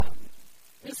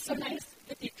so nice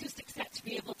with the acoustic set to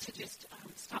be able to just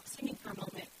stop singing for a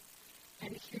moment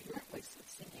and hear your voice of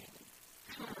singing.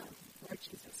 Come, Lord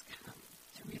Jesus, come.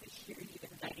 To really hear you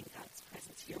inviting God's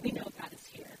presence here. We know God is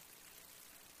here,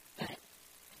 but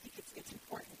I think it's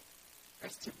important for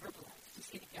us to verbalize, to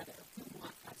say together, we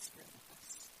want God's Spirit with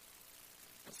us.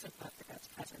 I'm so glad for God's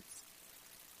presence.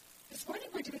 This morning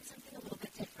we're doing something a little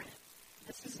bit different.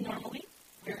 This is normally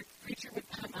where a preacher would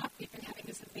come up. We've been having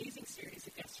this amazing series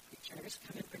of guest preachers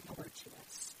come and bring the word to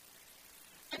us.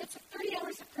 And it's a 30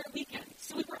 hours of prayer weekend.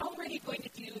 So we were already going to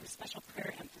do a special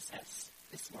prayer emphasis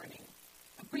this morning.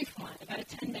 A brief one, about a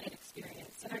 10-minute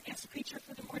experience. And our guest preacher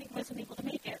for the morning wasn't able to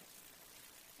make it.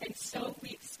 And so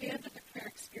we expanded the prayer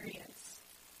experience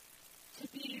to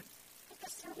be like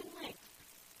a sermon length.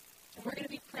 And we're going to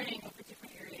be praying over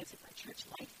different areas of our church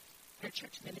life, our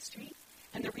church ministry,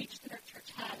 and the reach that our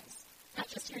church has, not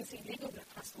just here in San Diego, but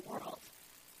across the world.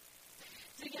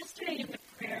 So yesterday in the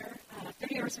prayer,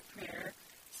 30 hours of prayer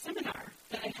seminar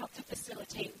that I helped to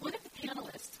facilitate, one of the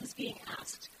panelists was being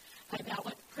asked about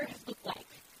what prayer has looked like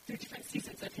through different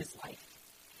seasons of his life.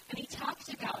 And he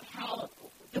talked about how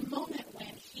the moment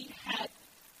when he had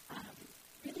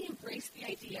really embraced the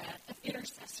idea of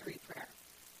intercessory prayer,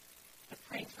 of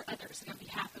praying for others and on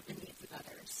behalf of the needs of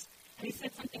others. And he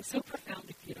said something so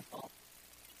profoundly beautiful.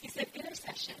 He said,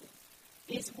 intercession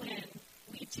is when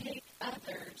we take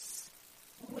others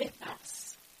with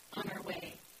us on our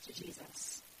way to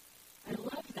Jesus. I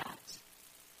love that.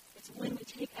 It's when we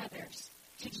take others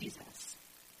to Jesus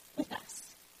with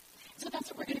us. So that's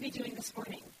what we're going to be doing this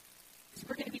morning, is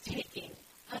we're going to be taking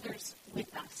others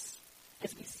with us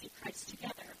as we see Christ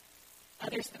together.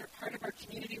 Others that are part of our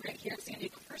community right here at San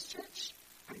Diego First Church,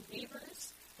 our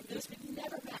neighbors, and those we've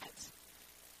never met,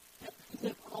 but who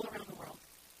live all around the world.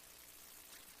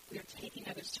 We are taking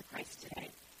others to Christ today.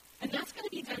 And that's going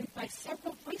to be done by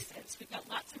several voices. We've got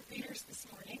lots of readers this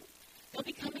morning. They'll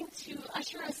be coming to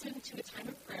usher us into a time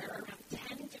of prayer around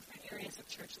 10 different areas of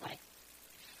church life.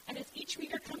 And as each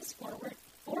reader comes forward,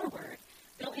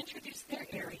 they'll introduce their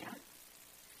area,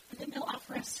 and then they'll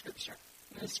offer us scripture.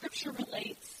 And the scripture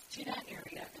relates to that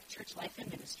area of church life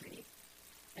and ministry.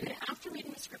 And then after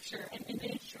reading the scripture, an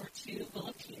image or two will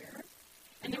appear,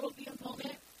 and there will be a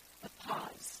moment of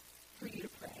pause for you to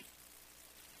pray.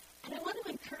 And I want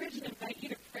to encourage and invite you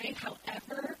to pray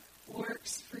however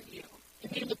works for you.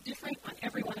 It may look different on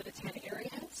every one of the 10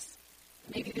 areas.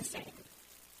 It may be the same.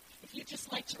 If you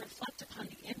just like to reflect upon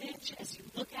the image as you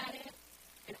look at it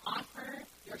and offer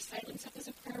your silence up as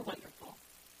a prayer, wonderful.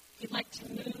 If you'd like to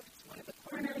move to one of the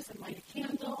corners and light a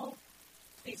candle,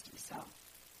 please do so.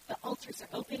 The altars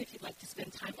are open if you'd like to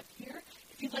spend time up here.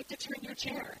 If you'd like to turn your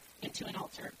chair into an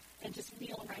altar and just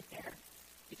kneel right there.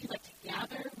 If you'd like to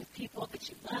gather with people that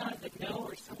you love, that know,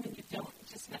 or someone you don't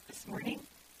just met this morning,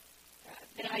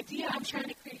 the idea I'm trying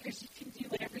to create here is you can do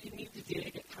whatever you need to do to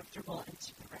get comfortable and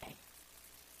to pray.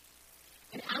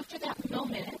 And after that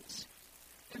moment,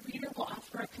 the reader will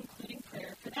offer a concluding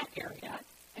prayer for that area,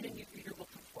 and a new reader will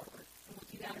come forward. And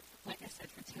we'll do that, like I said,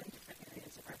 for 10 different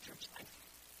areas of our church life.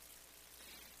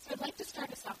 So I'd like to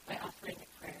start us off by offering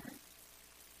a prayer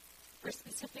for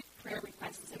specific prayer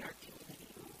requests in our community.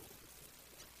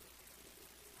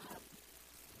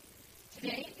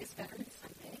 Today is Veterans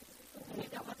Sunday, and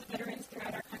we've got lots of veterans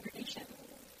throughout our congregation.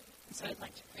 And so I'd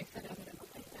like to pray for them in a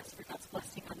moment and ask for God's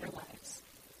blessing on their lives.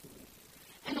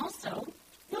 And also,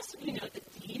 most of you know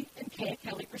that Dee and Kay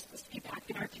Kelly were supposed to be back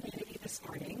in our community this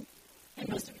morning. And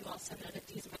most of you also know that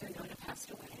Dee's mother, Nona,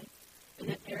 passed away. And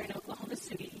that they're in Oklahoma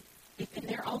City. They've been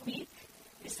there all week.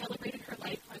 They celebrated her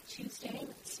life on Tuesday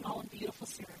with a small and beautiful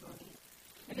ceremony.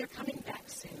 And they're coming back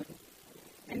soon.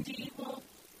 And Dee will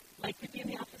likely be in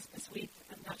the office this week.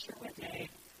 I'm not sure what day.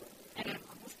 And I'm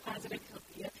almost positive he'll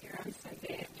be up here on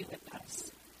Sunday and be with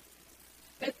us.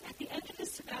 But at the end of his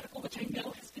sabbatical, which I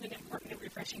know has been an important and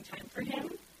refreshing time for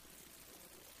him,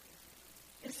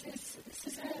 this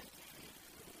is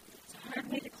a hard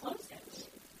way to close it.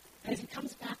 As he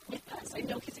comes back with us, I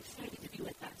know he's excited to be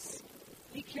with us.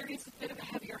 He carries a bit of a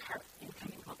heavier heart in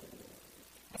coming home.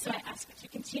 And so I ask that you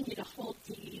continue to hold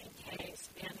Dee and Kay,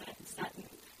 Savannah, and Sutton,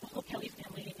 the whole Kelly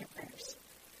family in your prayers,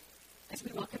 as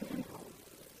we welcome him home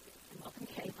and welcome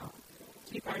Kay home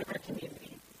to be part of our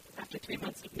community after 3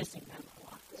 months of missing them a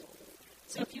lot.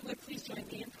 So if you would please join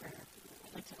me in prayer,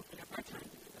 I'd like to open up our time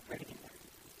of prayer together.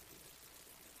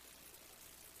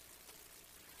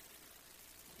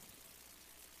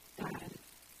 God,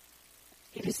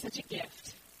 it is such a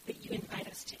gift that you invite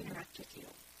us to interact with you.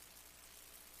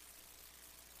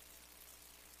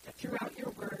 That throughout your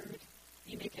word,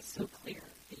 you make it so clear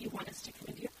that you want us to come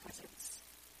into your presence.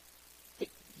 That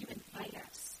you invite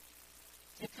us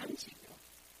to come to you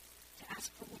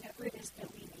ask for whatever it is that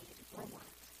we need or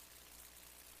want.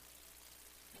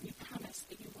 And you promise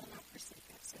that you will not forsake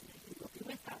us and that you will be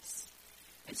with us.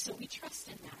 And so we trust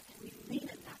in that and we lean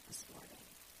in that this morning.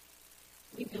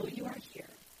 We know you are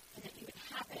here and that you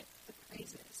inhabit the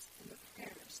praises and the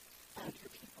prayers of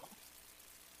your people.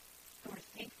 And we're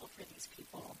thankful for these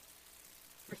people.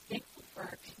 We're thankful for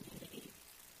our community.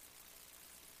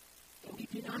 That we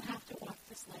do not have to walk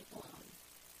this life alone.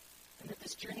 And that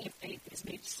this journey of faith is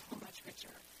made so much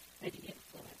richer by the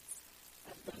influence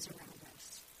of those around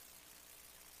us.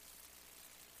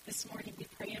 This morning we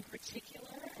pray in particular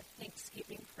a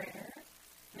Thanksgiving prayer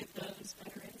for those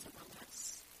veterans among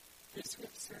us, those who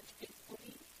have served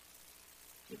faithfully,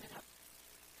 given up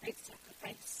great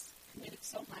sacrifice, committed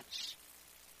so much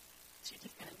to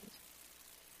defend.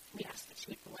 We ask that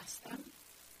you would bless them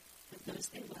and those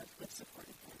they love who have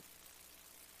supported them.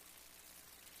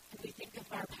 And we think of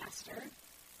our pastor,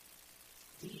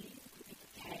 Dee, we think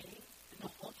of Kay, and the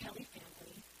whole Kelly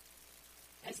family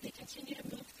as they continue to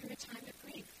move through a time of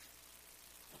grief,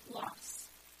 of loss,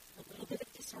 a little bit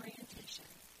of disorientation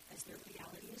as their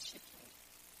reality is shifting.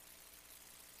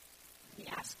 We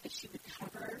ask that you would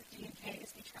cover Dee and Kay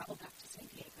as they travel back to San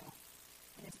Diego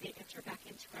and as they enter back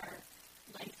into our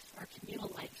life, our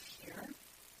communal life here.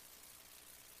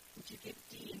 Would you give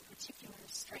Dee in particular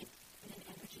strength and an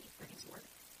energy for his work?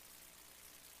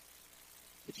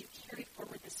 Would you carry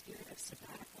forward the spirit of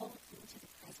sabbatical into the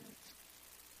present?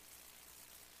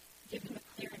 Give him a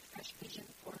clear and fresh vision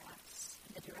for us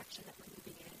in the direction that we're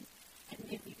moving in, and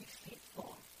may we be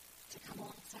faithful to come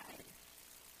alongside.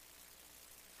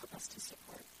 Help us to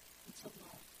support and to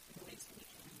love in the ways that we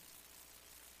can.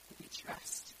 And we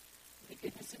trust in the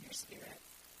goodness of your spirit,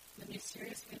 the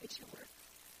mysterious way that you work,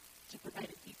 to provide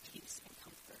a deep peace and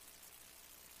comfort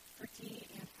for Dee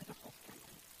and for the whole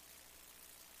family.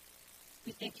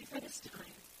 We thank you for this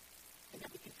time and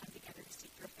that we can come together to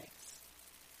seek your face.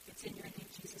 It's in your name,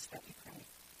 Jesus, that we pray.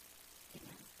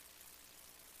 Amen.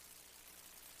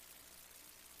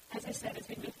 As I said, as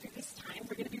we move through this time,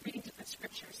 we're going to be reading different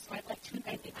scriptures. So I'd like to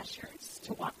invite the ushers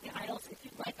to walk the aisles. If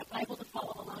you'd like a Bible to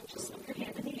follow along, just slip your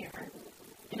hand in the air.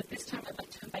 And at this time, I'd like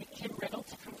to invite Kim Riddle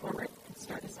to come forward and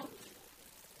start us off.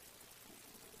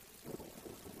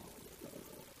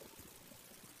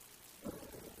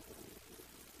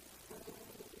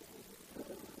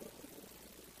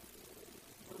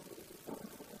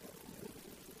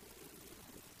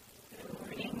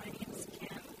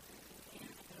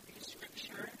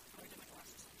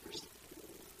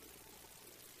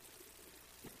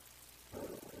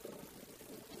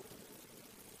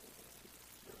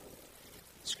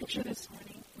 Scripture this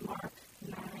morning, Mark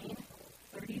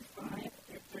 9:35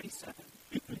 through 37.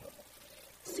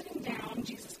 Sitting down,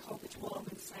 Jesus called the 12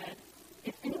 and said,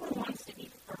 "If anyone wants to be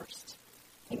first,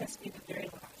 he must be the very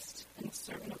last and the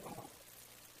servant of all."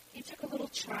 He took a little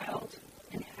child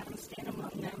and had him stand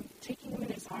among them. Taking him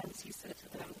in his arms, he said to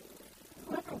them,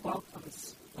 "Whoever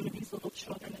welcomes one of these little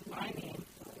children in my name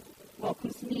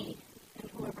welcomes me, and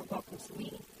whoever welcomes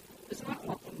me does not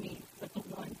welcome me, but the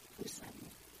one who sent me."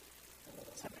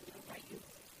 So I'd like to invite you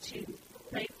to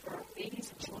pray for our babies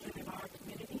and children in our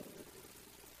community.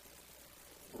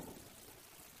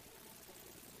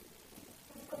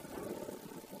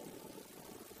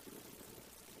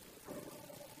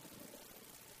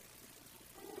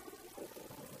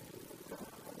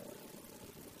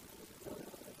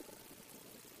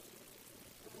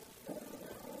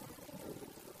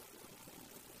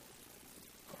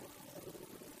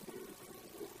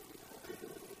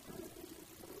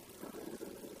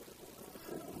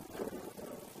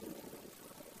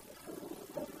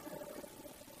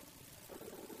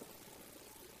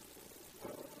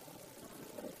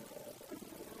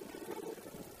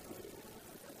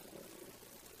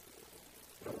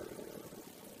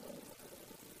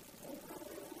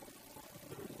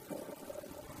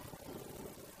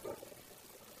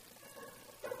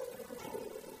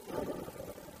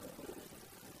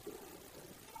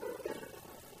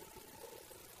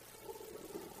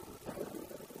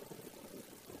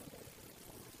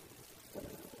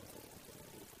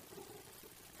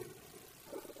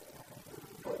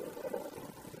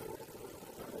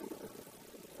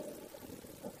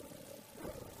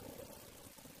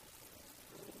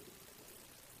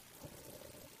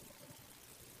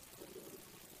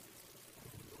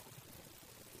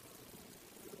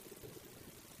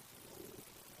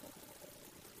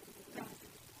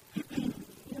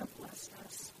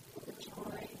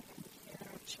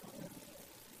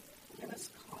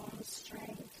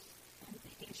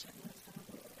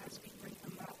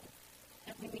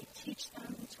 Teach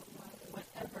them to love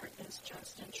whatever is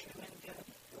just and true and good,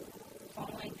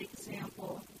 following the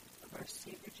example of our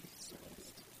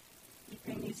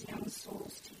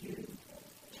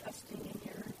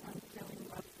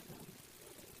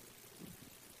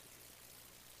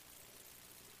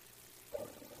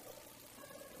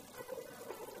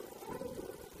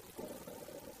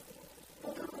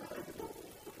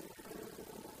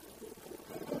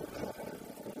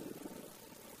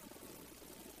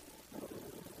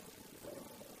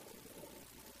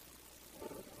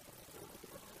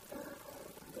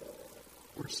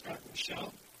Scott and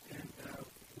Michelle, and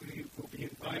we will be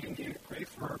inviting you to pray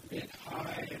for our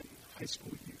mid-high and high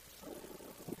school youth.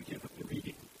 We'll begin with the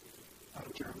reading out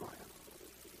of Jeremiah.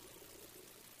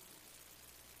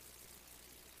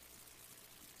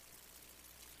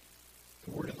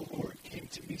 The word of the Lord came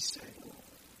to me, saying,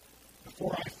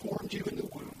 Before I formed you in the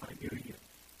womb, I knew you.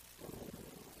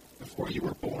 Before you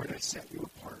were born, I set you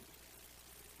apart.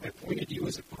 I appointed you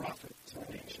as a prophet to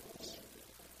the nations.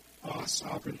 Ah,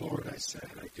 sovereign Lord, I said,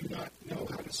 I do not know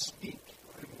how to speak.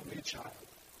 I am only a child.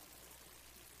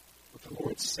 But the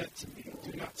Lord said to me,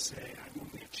 Do not say, I'm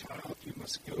only a child. You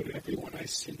must go to everyone I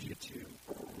send you to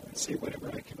and say whatever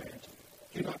I command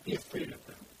you. Do not be afraid of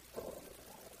them,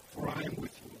 for I am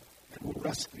with you and will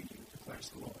rescue you, declares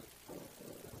the Lord.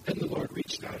 Then the Lord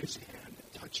reached out his hand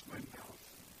and touched my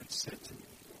mouth and said to me,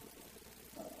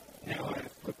 Now I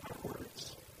have put my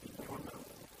words in your mouth.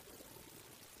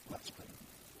 Let's pray.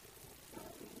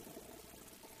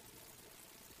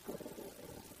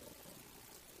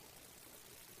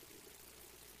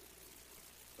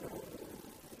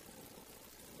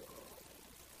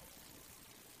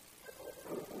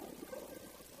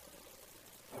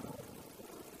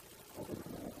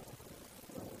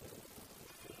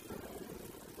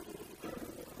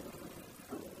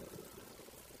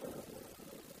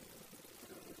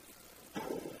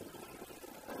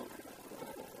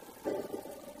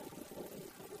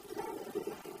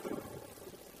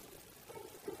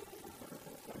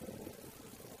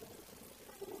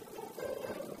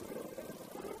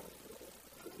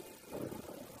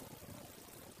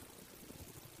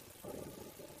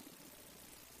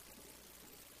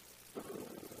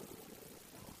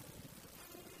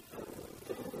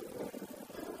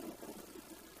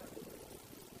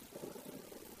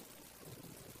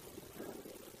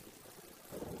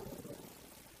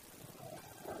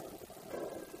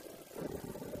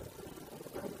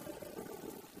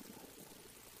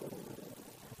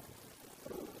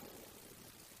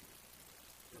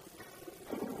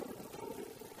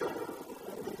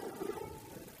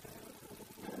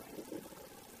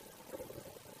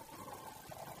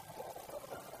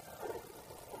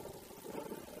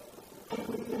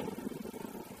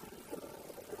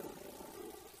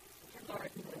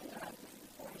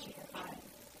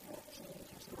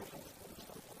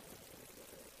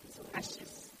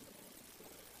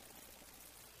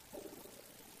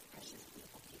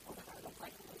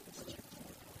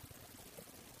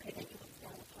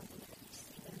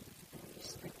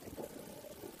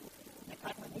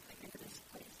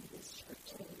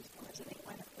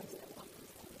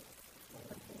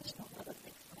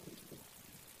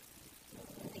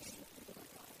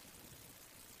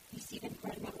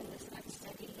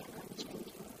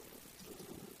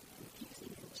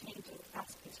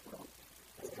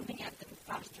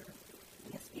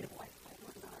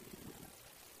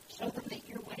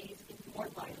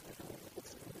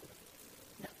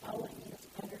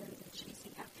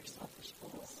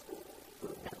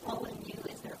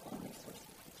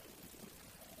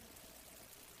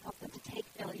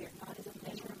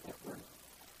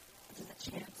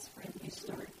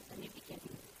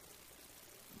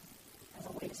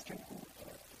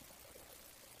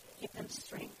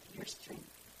 Strength, your strength,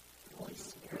 Holy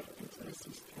Spirit,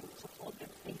 intimacy strength to hold their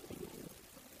faith in you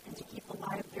and to keep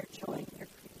alive their joy in your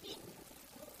creation.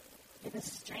 Give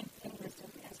us strength and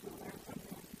wisdom as we learn from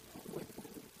them and with them.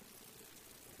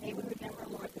 May we remember,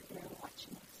 Lord, that they are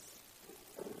watching us.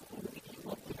 May we be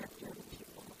people of character and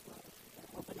people of love and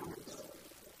open arms.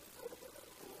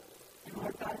 And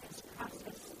Lord God, in this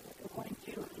process that we're going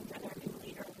through under our new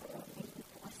leader, Lord, may you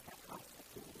bless that process.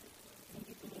 May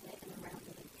you be in it and around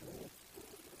it and through it.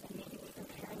 And may you be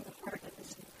preparing the heart of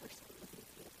this new person with your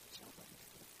beautiful children.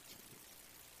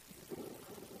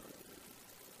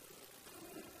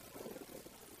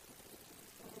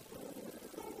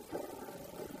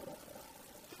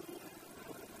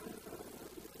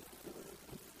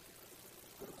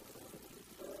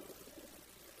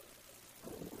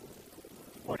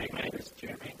 Good morning, my name is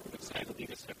Jeremy. I'm excited to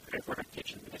lead us in a prayer for our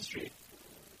kitchen ministry.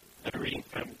 I'm reading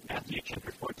from Matthew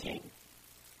chapter 14.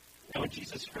 Now when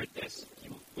Jesus heard this, he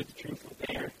withdrew from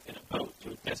there in a boat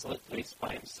to a desolate place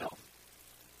by himself.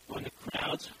 When the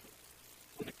crowds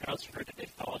heard it, they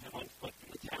followed him on foot from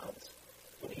the towns.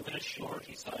 When he went ashore,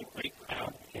 he saw a great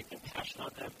crowd, and he had compassion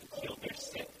on them and healed their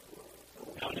sick.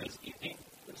 Now when it was evening,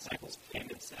 the disciples came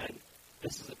and said,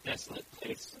 This is a desolate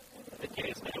place, and the day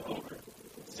is now over.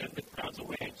 Send the crowds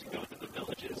away to go to the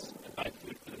villages and buy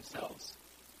food for themselves.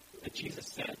 But Jesus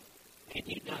said, They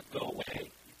need not go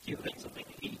away. Give them something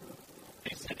to eat.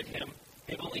 They said to him,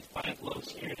 We have only 5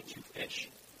 loaves here and 2 fish.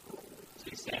 So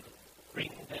he said,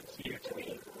 Bring them here to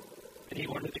me. And he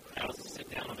ordered the crowds to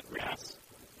sit down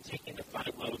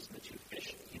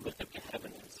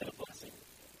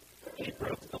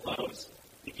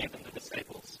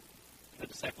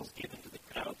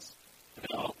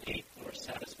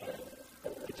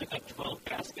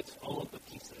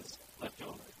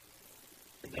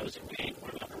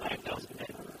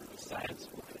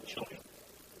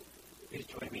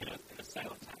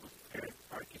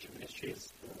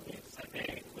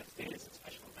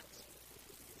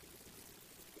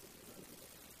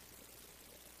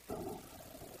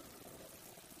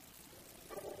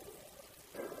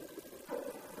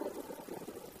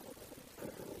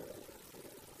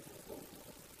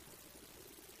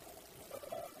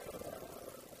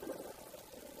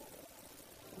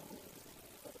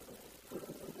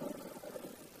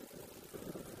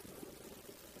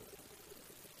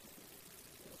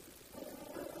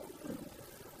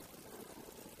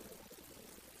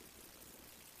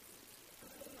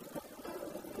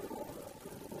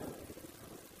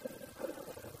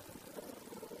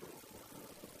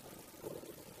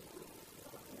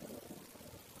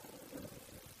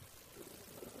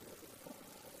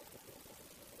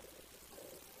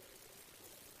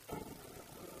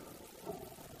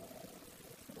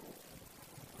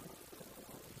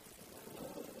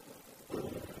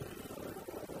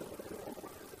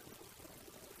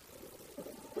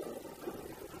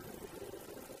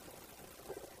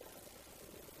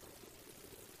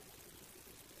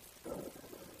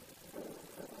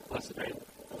pray,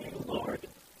 you, Lord,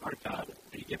 our God,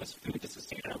 that you give us food to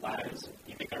sustain our lives,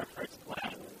 you make our hearts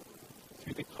glad.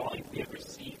 Through the calling we have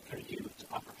received from you to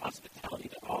offer hospitality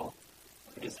to all,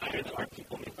 we desire that our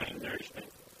people may find nourishment,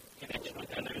 connection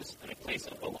with others, and a place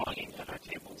of belonging at our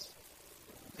tables.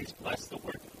 Please bless the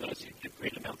work of those who give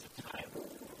great amounts of time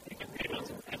and give great amounts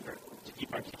of effort to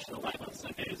keep our kitchen alive on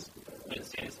Sundays,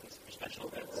 Wednesdays, and some special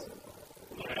events.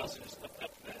 Lord, I also just lift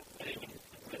up that anyone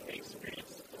who may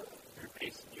experience your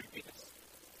grace and your goodness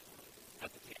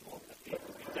at the table, as we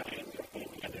dine and we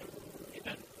eat together.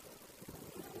 Amen.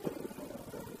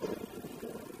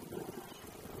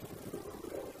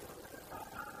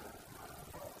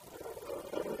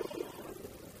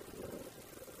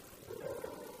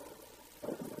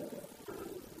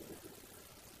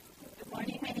 Good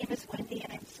morning. My name is Wendy,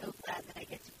 and I'm so glad that I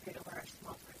get to pray over our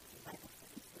small group Bible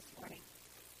studies this morning.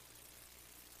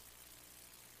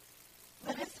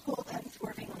 Let us hold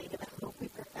unswervingly to the hope we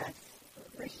profess,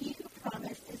 for he who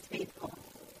promised is faithful.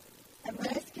 And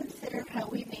let us consider how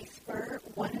we may spur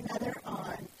one another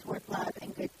on toward love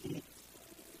and good deeds.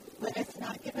 Let us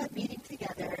not give up meeting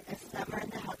together, as some are in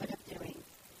the habit of doing,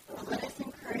 but let us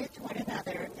encourage one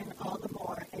another, and all the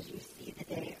more as you see the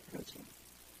day approaching.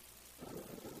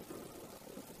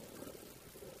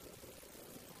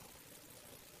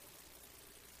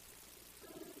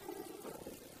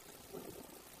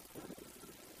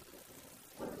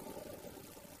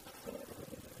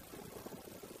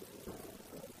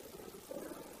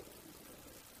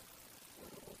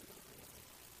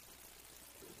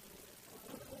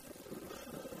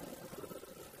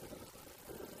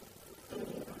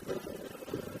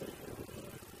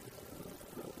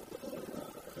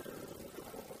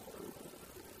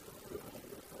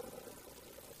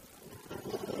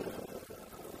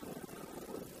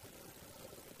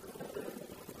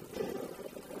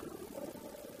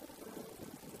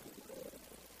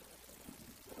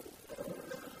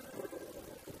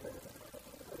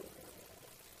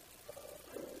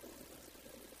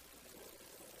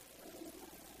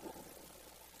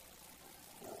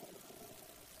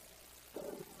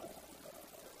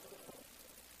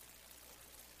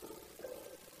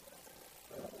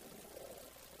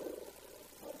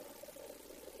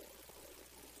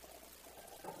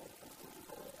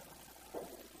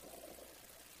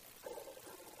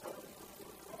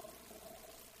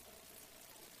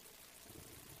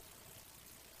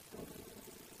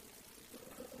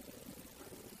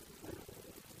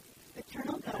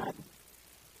 Eternal God,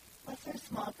 bless our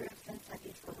small groups and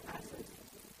Sunday school classes.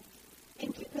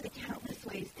 Thank you for the countless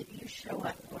ways that you show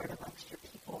up, Lord, amongst your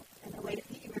people, and the ways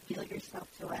that you reveal yourself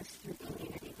to us through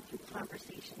community, through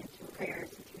conversation, and through prayers,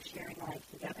 and through sharing life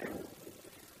together.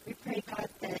 We pray, God,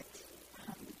 that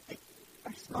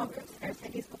our small groups and our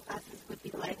Sunday school classes would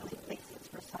be lively places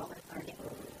for solid learning,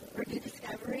 for new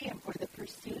discovery, and for the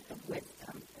pursuit of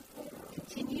wisdom.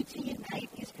 Continue to unite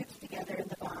these groups together in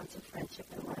the bonds of friendship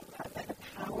and love, God, by the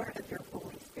power of your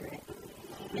Holy Spirit.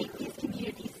 Make these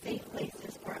communities safe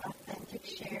places for authentic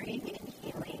sharing and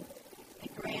healing,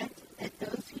 and grant that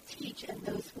those who teach and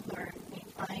those who learn may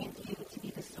find you to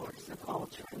be the source of all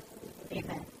truth.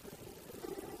 Amen.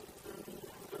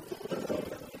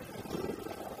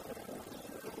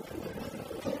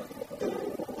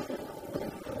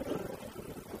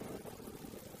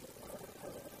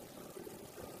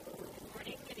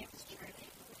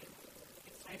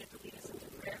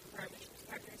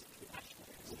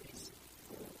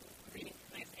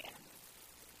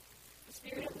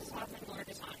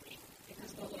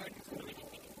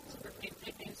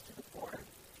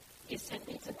 He sent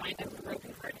me to bind up the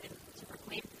brokenhearted, to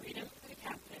proclaim freedom for the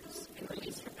captives and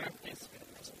release from darkness for the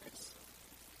prisoners,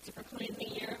 to proclaim the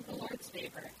year of the Lord's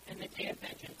favor and the day of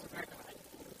vengeance of our God,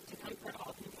 to comfort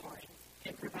all who mourn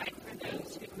and provide for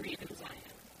those who grieve in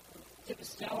Zion, to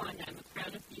bestow on them a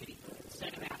crown of beauty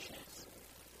instead of ashes,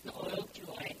 the oil of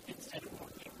joy instead of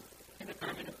mourning, and the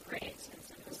garment of praise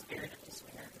instead of the spirit of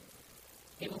despair.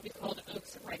 They will be called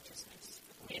oaks of righteousness,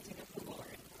 the planting of the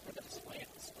Lord, for the display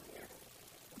of the splendor.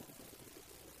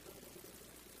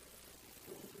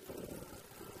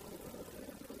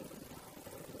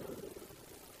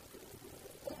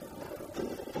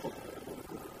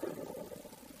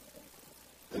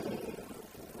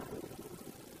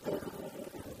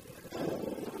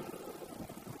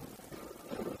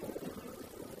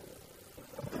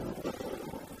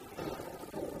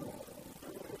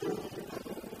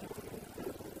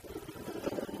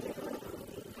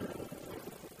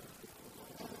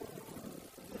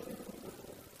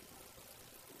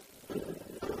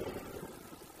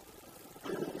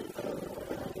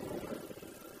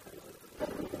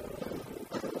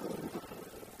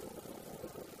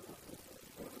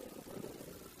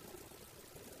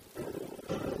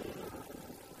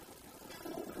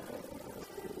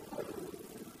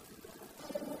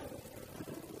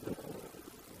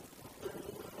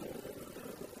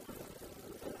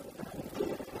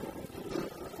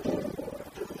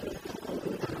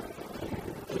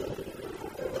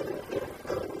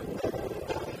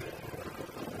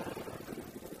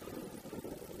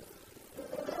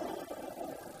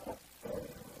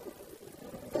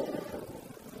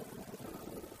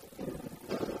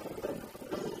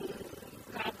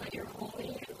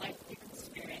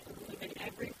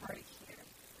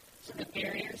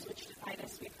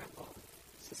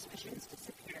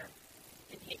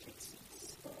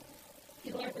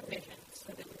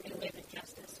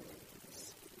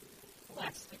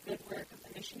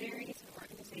 missionaries and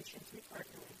organizations we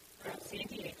partner with throughout San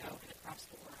Diego and across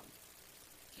the world.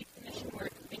 Keep the mission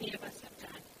work many of us have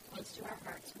done close to our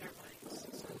hearts and our minds,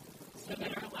 so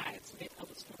that our lives may tell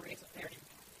the stories of their impact.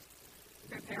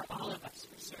 Prepare all of us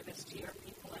for service to your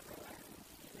people everywhere.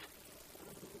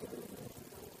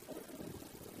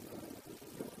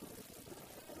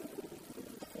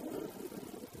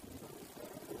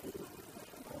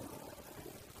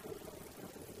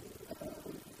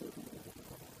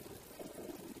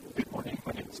 Good morning.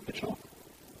 My name is Mitchell.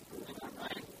 And I'm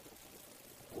Ryan.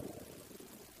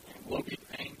 And we'll be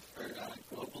praying for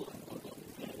global and local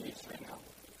communities right now.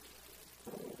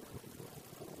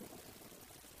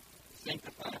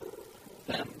 Sanctify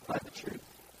them by the truth.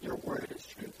 Your word is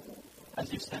truth.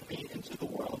 As you sent me into the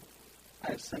world,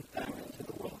 I have sent them into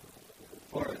the world.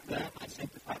 For them I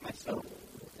sanctify myself,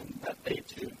 and that they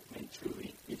too may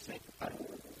truly be sanctified.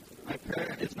 My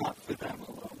prayer is not for them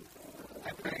alone.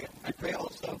 I pray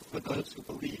also for those who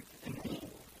believe in me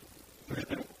through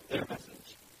their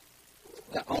message,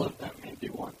 that all of them may be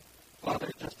one. Father,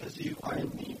 just as you are in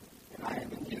me and I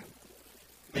am in you,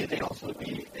 may they also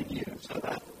be in you, so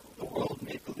that the world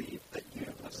may believe that you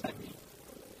have sent me.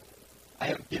 I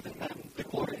have given them the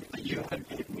glory that you have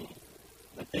given me,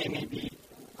 that they may be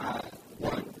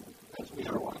one as we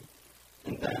are one,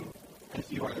 in them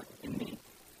as you are in me.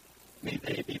 May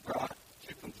they be brought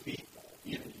to complete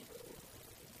unity.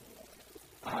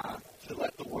 To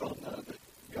let the world know that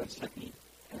you have sent me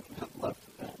and have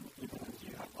loved them even as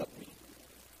you have loved me.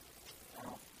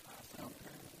 Now, sound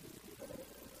prayer.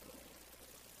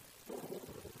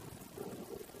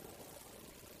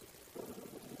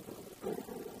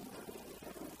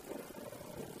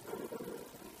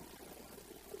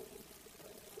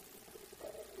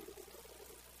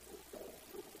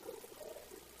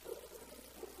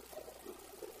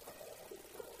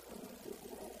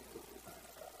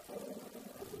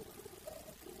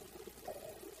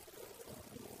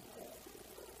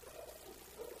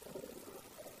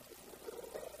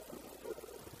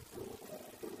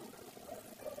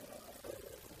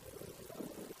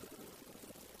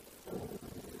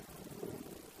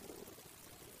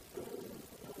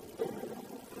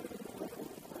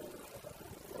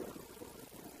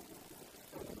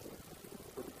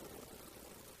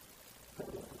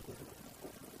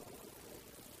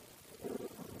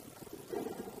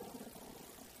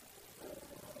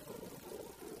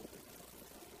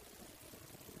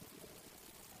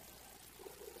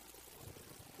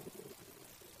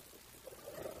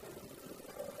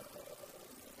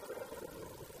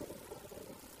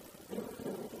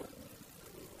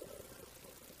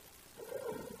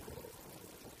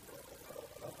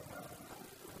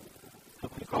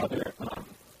 Heavenly Father,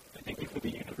 I thank you for the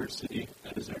university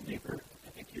that is our neighbor. I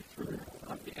thank you for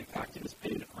the impact it has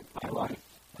made on my life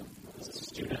as a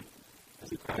student,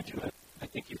 as a graduate. I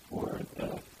thank you for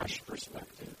the fresh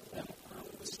perspective that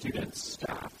the students,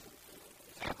 staff,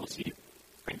 faculty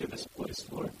bring to this place,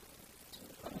 Lord.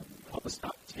 Help us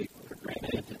not take for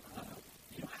granted,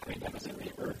 having them as a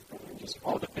neighbor, and just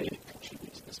all that they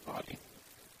contribute to this body.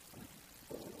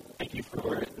 Thank you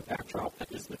for the backdrop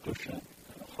that is the ocean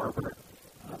and the harbor.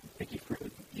 Thank you for the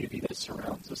beauty that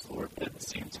surrounds us, Lord. But at the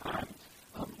same time,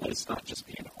 let us not just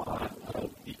be in awe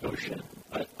of the ocean,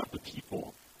 but of the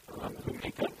people who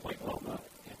make up Point Loma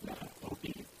and OB.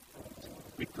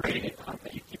 We pray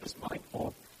that you keep us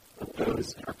mindful of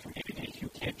those in our community who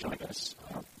can't join us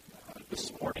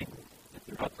this morning and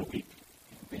throughout the week.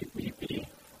 May we be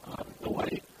the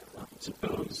light to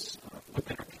those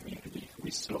within our community who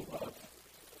we so love.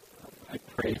 I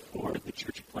pray for the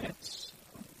church plants,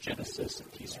 Genesis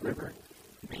and Peace River.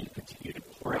 May you continue to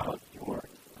pour out your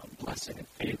blessing and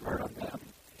favor on them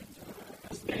and,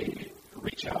 as they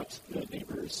reach out to the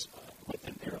neighbors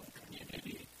within their own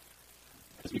community.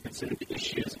 As we consider the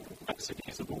issues and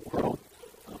complexities of the world,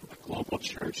 the global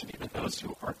church, and even those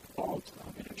who aren't involved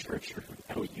in a church or who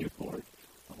know you, Lord,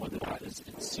 whether that is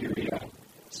in Syria,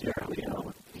 Sierra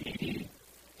Leone, Haiti,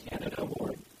 Canada,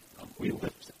 Lord, we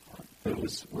lift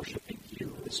those worshiping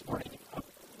you this morning up.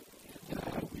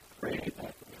 And we pray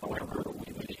that however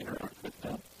we may interact with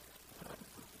them,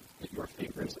 that your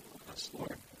favor is upon us,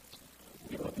 Lord.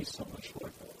 We love you so much,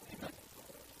 Lord. Amen.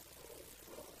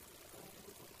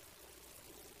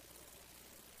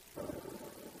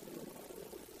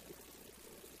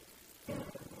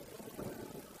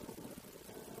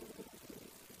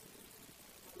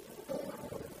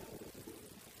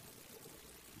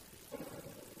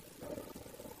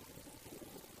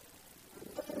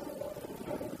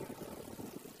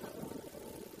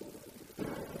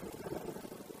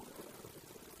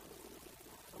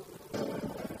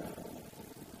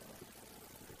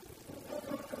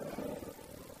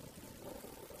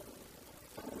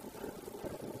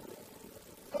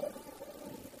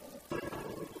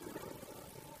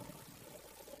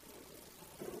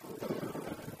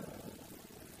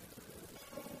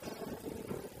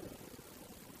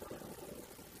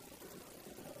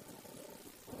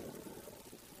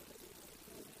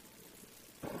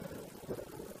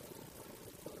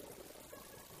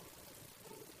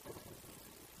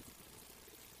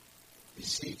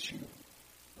 beseech you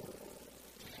to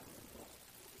have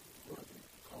worthy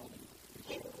calling which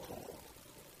you are called,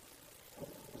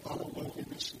 with all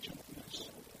lowliness and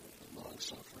gentleness and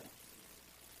long-suffering,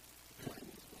 bearing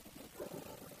with one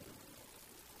another,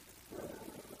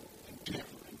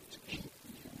 endeavoring to keep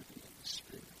the unity of the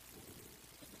Spirit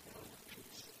and the bond of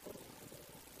peace.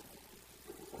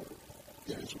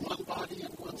 There is one body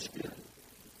and one Spirit,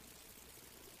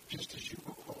 just as you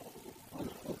were called, one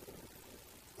hope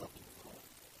of your call,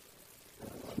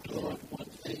 one Lord, one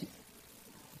faith,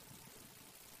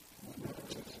 one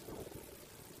baptism,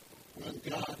 one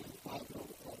God and Father of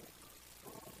all,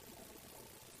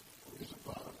 who is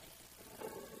above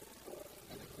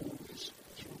and who is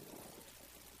through all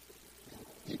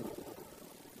and in all.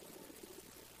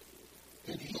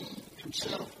 And he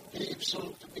himself gave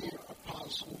some to be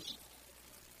apostles,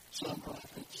 some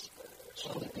prophets,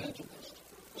 some evangelists,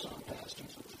 some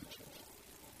pastors and teachers,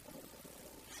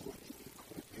 for the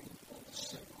equipping of the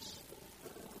saints,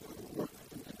 for the work of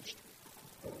the ministry,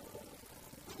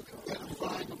 for the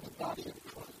edifying of the body of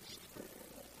Christ,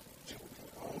 till we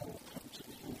all come to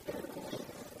the unity of faith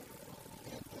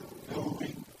and the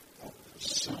knowing of the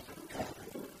Son of God,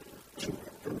 to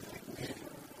a perfect man,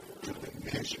 to the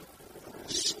measure of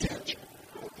the stature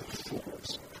of the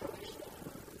fullness of Christ.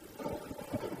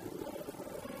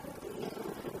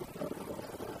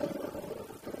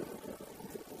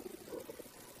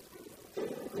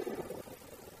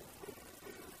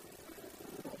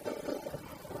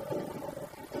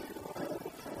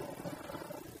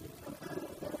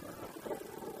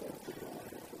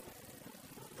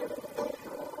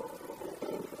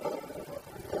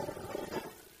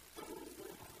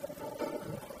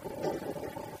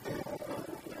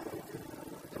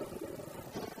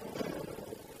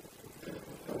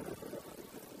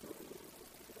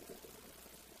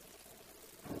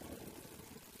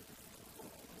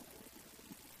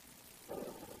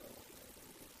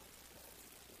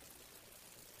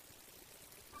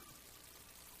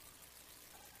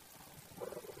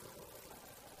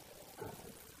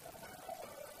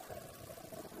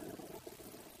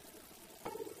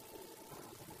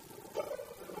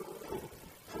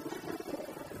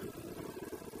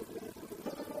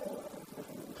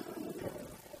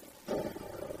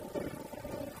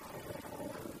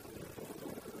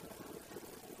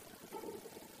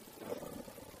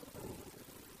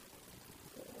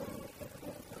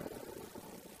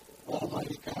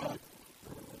 Almighty God,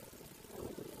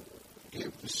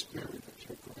 give the Spirit of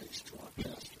your grace to our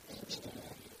pastor and staff,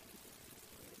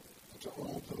 and to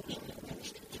all those they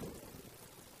minister to.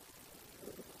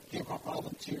 Give our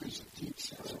volunteers a deep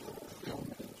sense of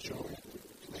fulfillment and joy in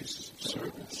the places of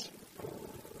service,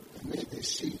 and may they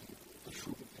see the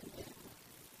fruit of their labor.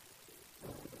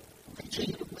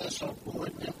 Continue to bless our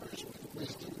board members with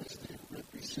wisdom as they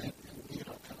represent and lead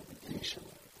our congregation.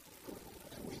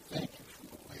 And we thank you for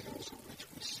the ways in which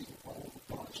we see all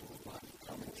the parts of the body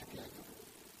coming together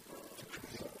to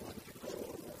create one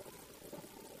uniform.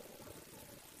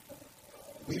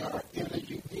 We are in a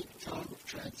unique time of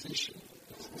transition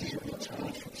as Dee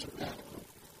returns from sabbatical.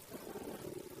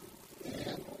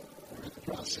 And we're in the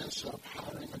process of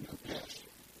hiring a new pastor.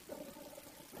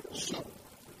 So,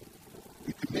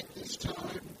 we commit this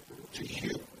time to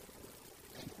you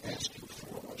and ask you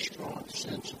for a strong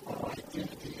sense of our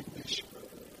identity and mission,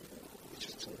 which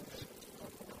is to live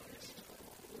of Christ.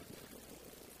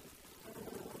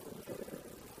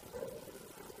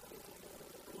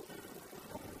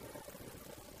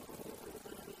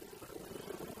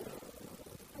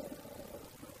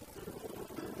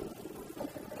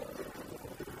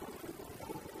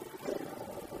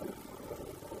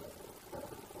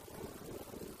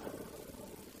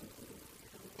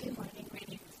 Good morning. My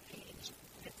name is Paige,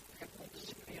 and it's a privilege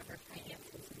to pray over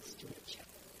finances and stewardship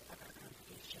of our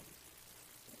congregation.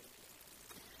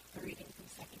 A reading from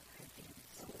 2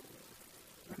 Corinthians.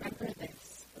 Remember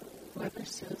this: whoever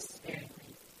sows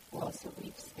sparingly will also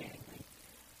reap sparingly,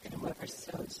 and whoever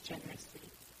sows generously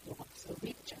will also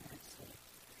reap generously.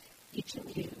 Each of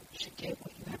you should give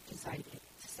what you have decided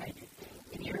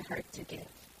in your heart to give,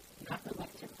 not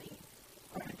reluctantly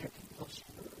or under compulsion,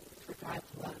 for God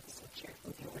loves a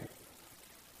cheerful giver.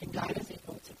 And God is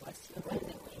able to bless you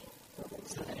abundantly,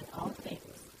 so that in all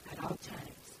things, at all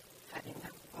times, having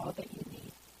all that you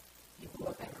need, you will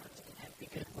abound in every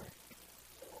good work.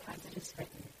 As it is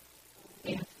written,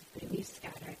 they have freely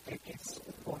scattered their gifts to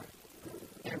the poor.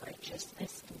 Their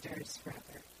righteousness endures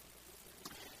forever.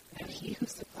 Now he who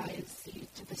supplies seed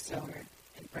to the sower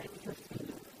and bread for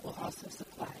food will also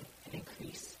supply and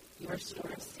increase your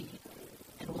store of seed,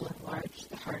 and will enlarge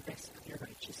the harvest of your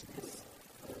righteousness.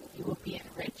 You will be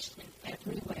enriched in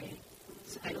every way,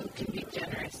 so that you can be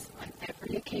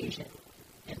occasion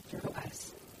and through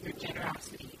us, your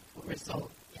generosity will result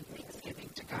in thanksgiving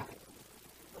to God.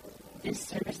 This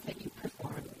service that you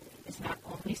perform is not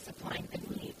only supplying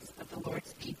the needs of the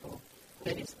Lord's people,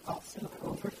 but is also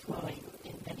overflowing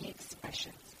in many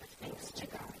expressions of thanks to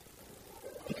God.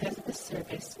 Because of the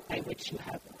service by which you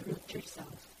have proved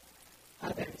yourself,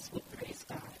 others will praise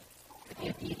God for the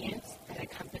obedience that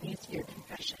accompanies your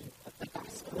confession of the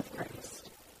gospel of Christ,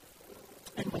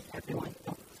 and with everyone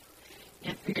else,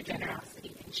 and for your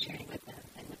generosity in sharing with them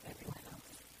and with everyone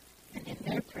else. And in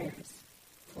their prayers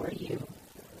for you,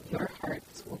 your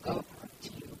hearts will go out to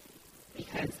you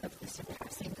because of the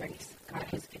surpassing grace God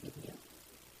has given you.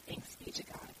 Thanks be to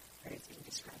God for his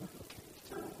indescribable gift.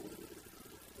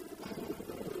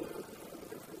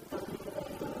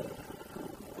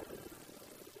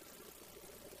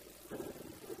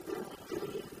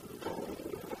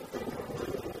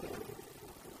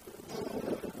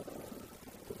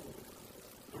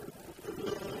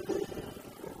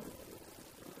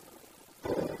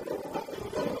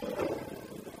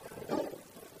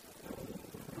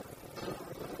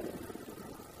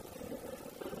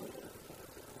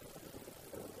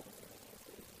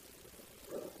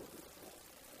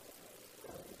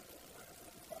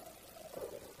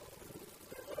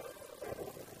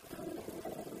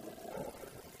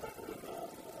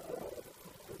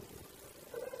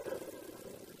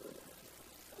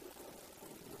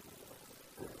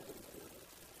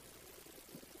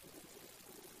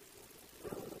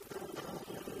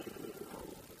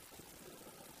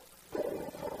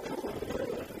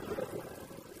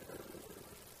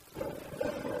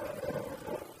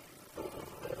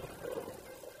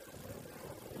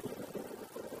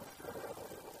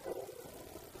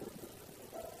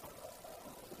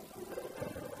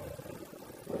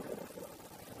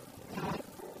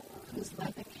 Whose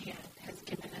loving hand has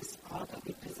given us all that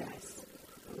we possess,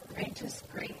 grant us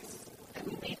grace that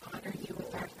we may honor you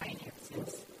with our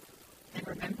finances, and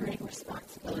remembering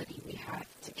responsibility we have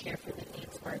to care for the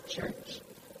needs of our church,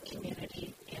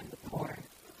 community, and the poor,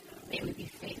 may we be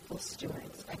faithful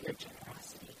stewards of your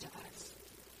generosity to us.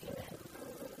 Amen.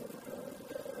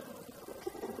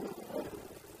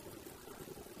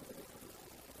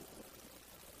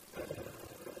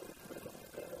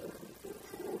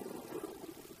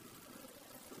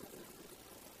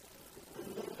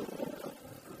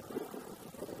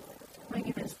 My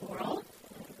name is Laurel.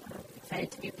 I'm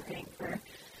excited to be praying for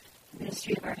the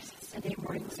ministry of our Sunday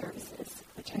morning services,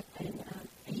 which have been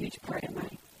a huge part of my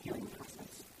healing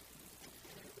process.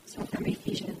 So from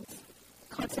Ephesians,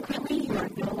 consequently, you are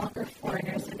no longer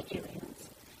foreigners and aliens,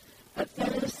 but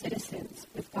fellow citizens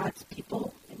with God's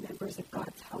people and members of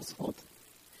God's household,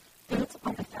 built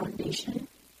on the foundation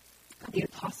of the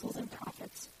apostles and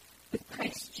prophets, with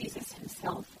Christ Jesus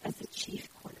himself as the chief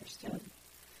cornerstone.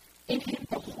 In him,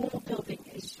 the whole building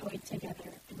is joined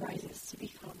together and rises to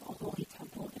become a holy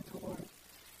temple in the Lord.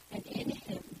 And in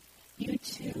him, you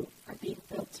too are being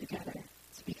built together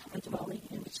to become a dwelling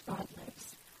in which God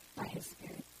lives by his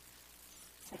Spirit.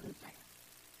 Silent prayer.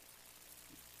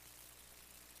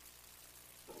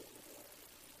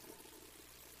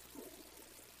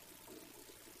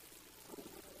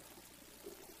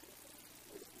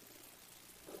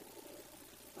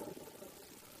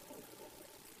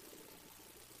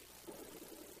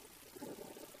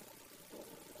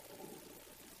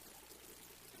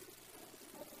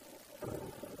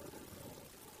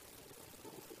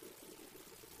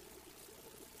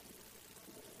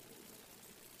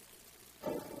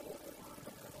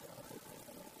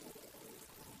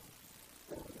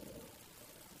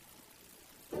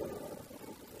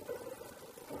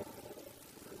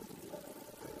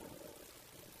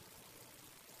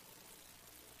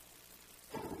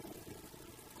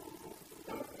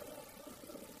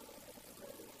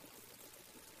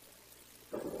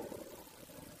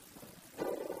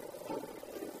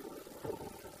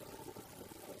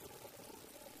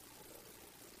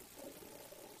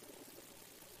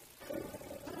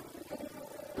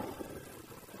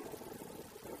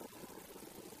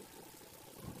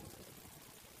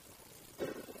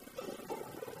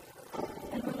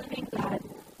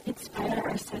 Inspire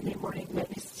our Sunday morning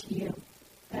witness to you,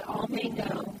 that all may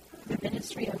know the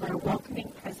ministry of our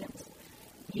welcoming presence,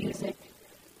 music,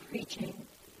 preaching,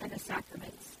 and the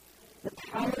sacraments, the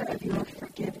power of your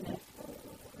forgiveness,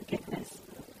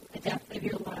 the depth of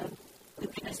your love, the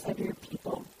goodness of your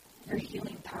people, your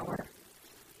healing power,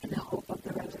 and the hope of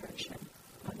the resurrection.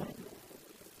 Amen.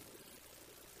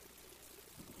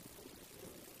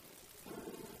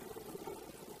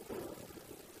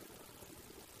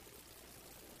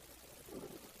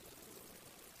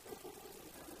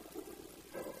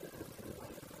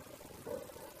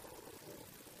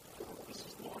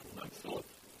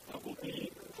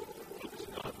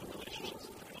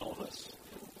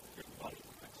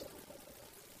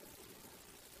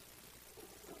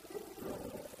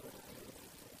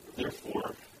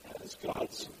 Therefore, as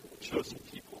God's chosen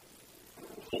people,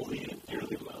 holy and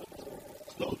dearly loved,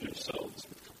 clothe yourselves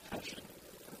with compassion,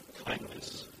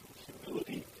 kindness,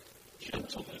 humility,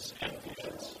 gentleness, and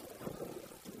patience.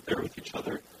 Bear with each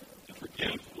other and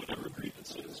forgive whatever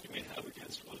grievances you may have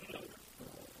against one another.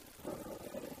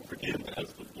 Forgive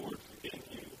as the Lord forgave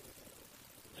you.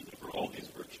 And over all these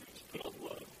virtues put on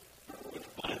love, which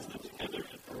binds them together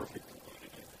in perfect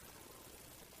unity.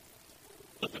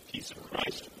 Let the peace of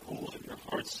Christ rule in your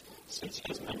hearts, since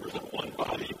as members of one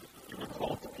body you are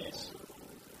called to peace.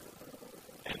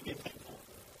 And be thankful.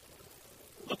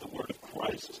 Let the word of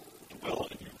Christ dwell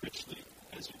in you richly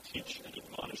as you teach and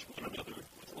admonish one another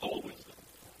with all wisdom,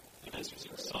 and as you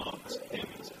sing psalms,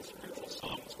 hymns, and spiritual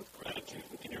songs with gratitude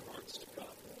in your hearts to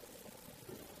God.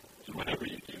 And whatever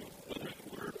you do, whether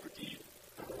in word or deed,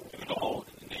 do it all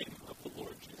in the name of the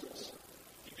Lord Jesus,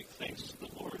 giving thanks to the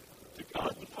Lord, to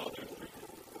God the Father through him.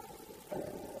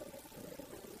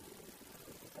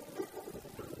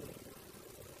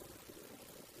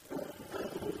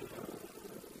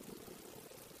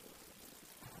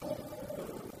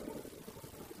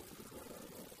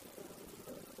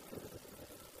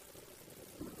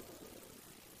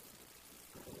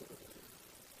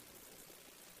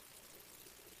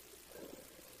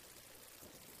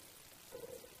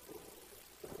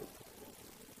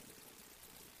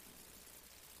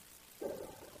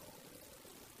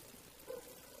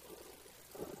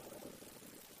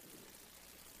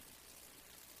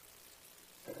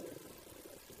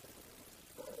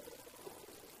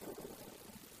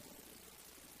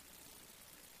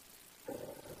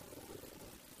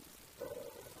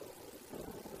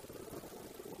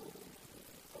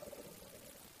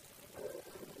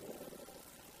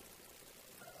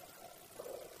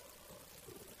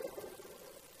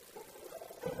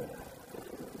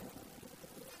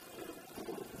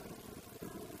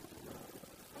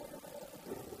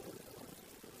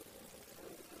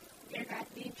 Dear God,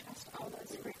 we entrust all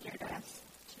those who are dear to us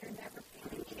to your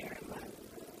never-failing care and love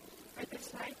for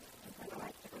this life and for the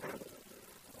life to come,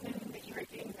 knowing that you are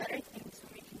doing better things than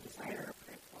we can desire or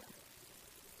pray for.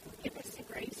 Give us the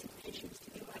grace and patience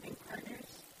to be loving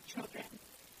partners, children,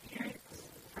 parents,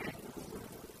 friends,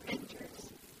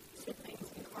 mentors, siblings,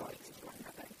 and colleagues to one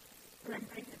another,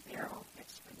 remembering that they are all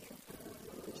gifts from you.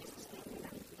 In Jesus' name,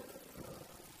 amen.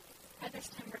 At this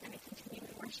time, we're going to continue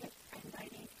in worship by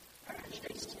inviting our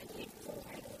ushers to take some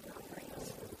time and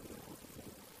offerings.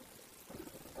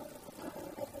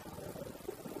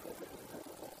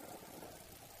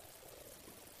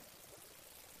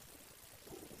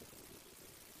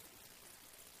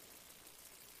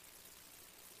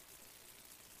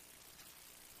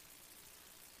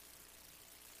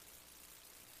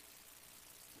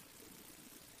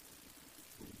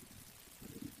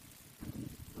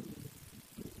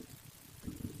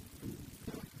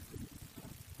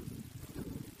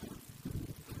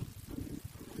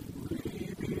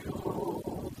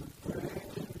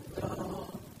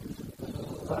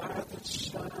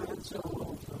 Shines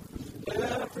over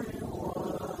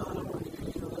everyone we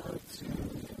look to you.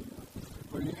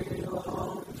 We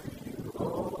long for you, oh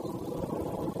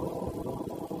Lord.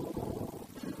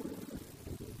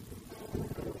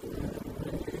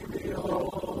 We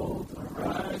behold the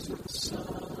rising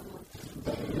sun,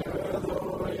 bear the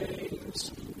waves,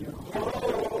 your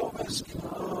hope has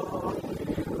come.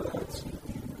 We look to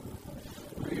you.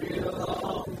 We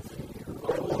long for you, oh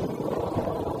Lord.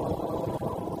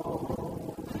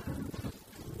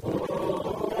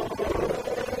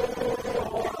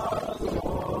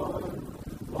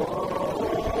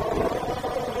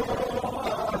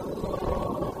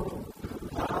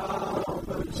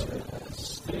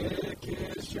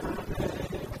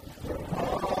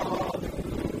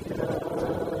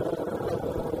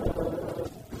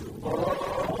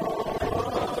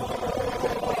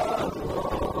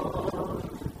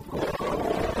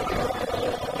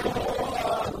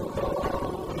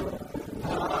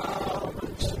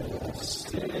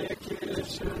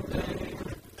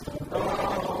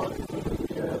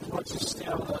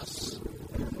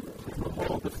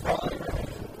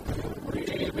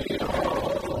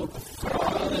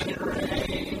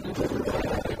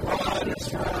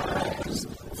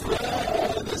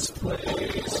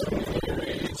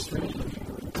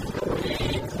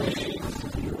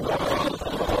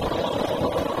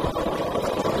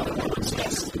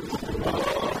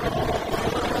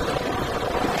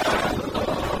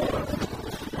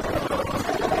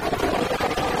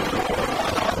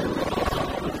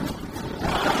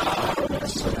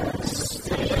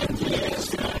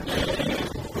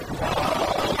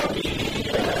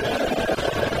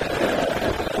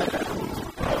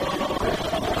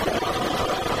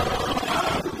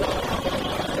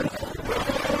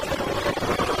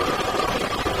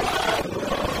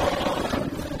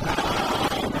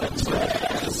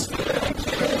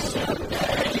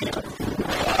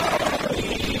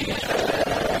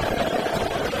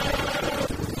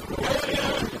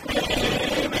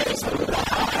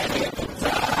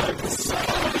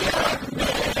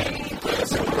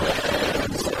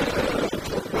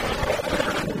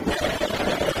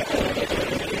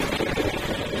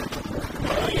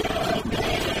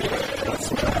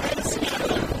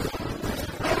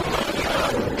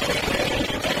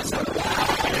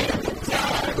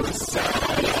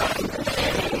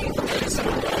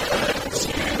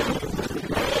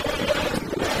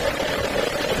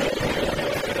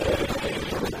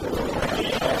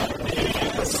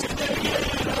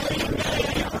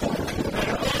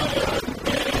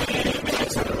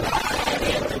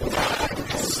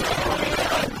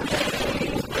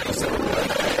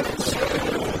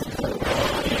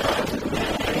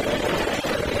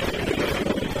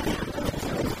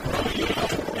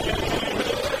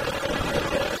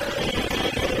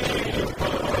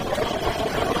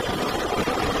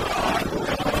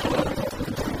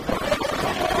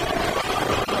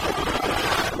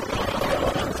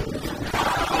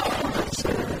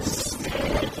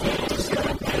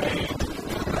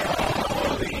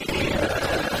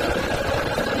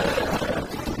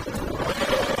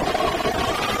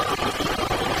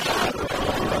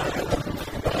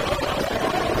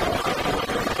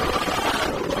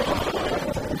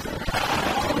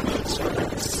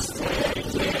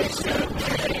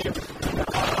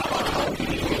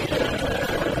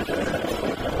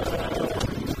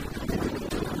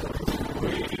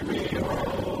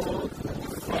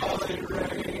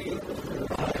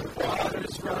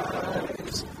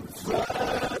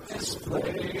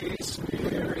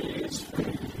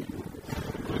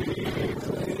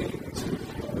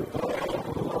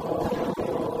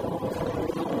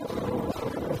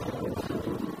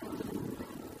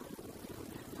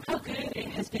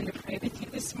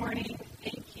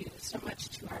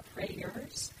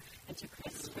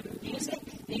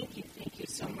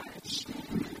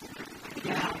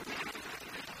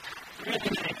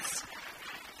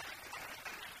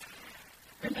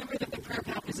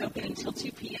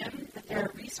 2 p.m., that there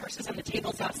are resources on the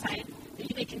tables outside that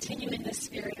you may continue in this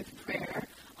spirit of prayer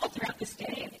all throughout this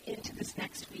day and into this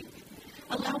next week.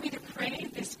 Allow me to pray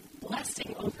this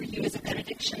blessing over you as a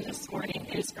benediction this morning.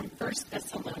 It is from 1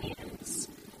 Thessalonians.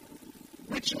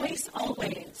 Rejoice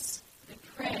always and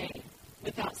pray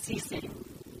without ceasing.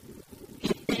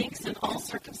 Give thanks in all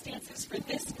circumstances, for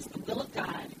this is the will of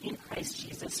God in Christ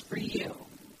Jesus for you.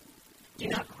 Do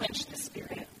not quench the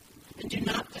Spirit, and do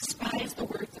not despise the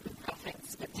words of the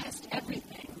prophets, but test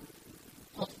everything.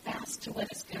 Hold fast to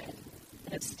what is good,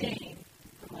 and abstain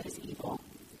from what is evil.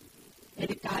 May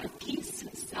the God of peace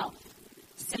himself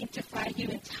sanctify you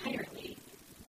entirely,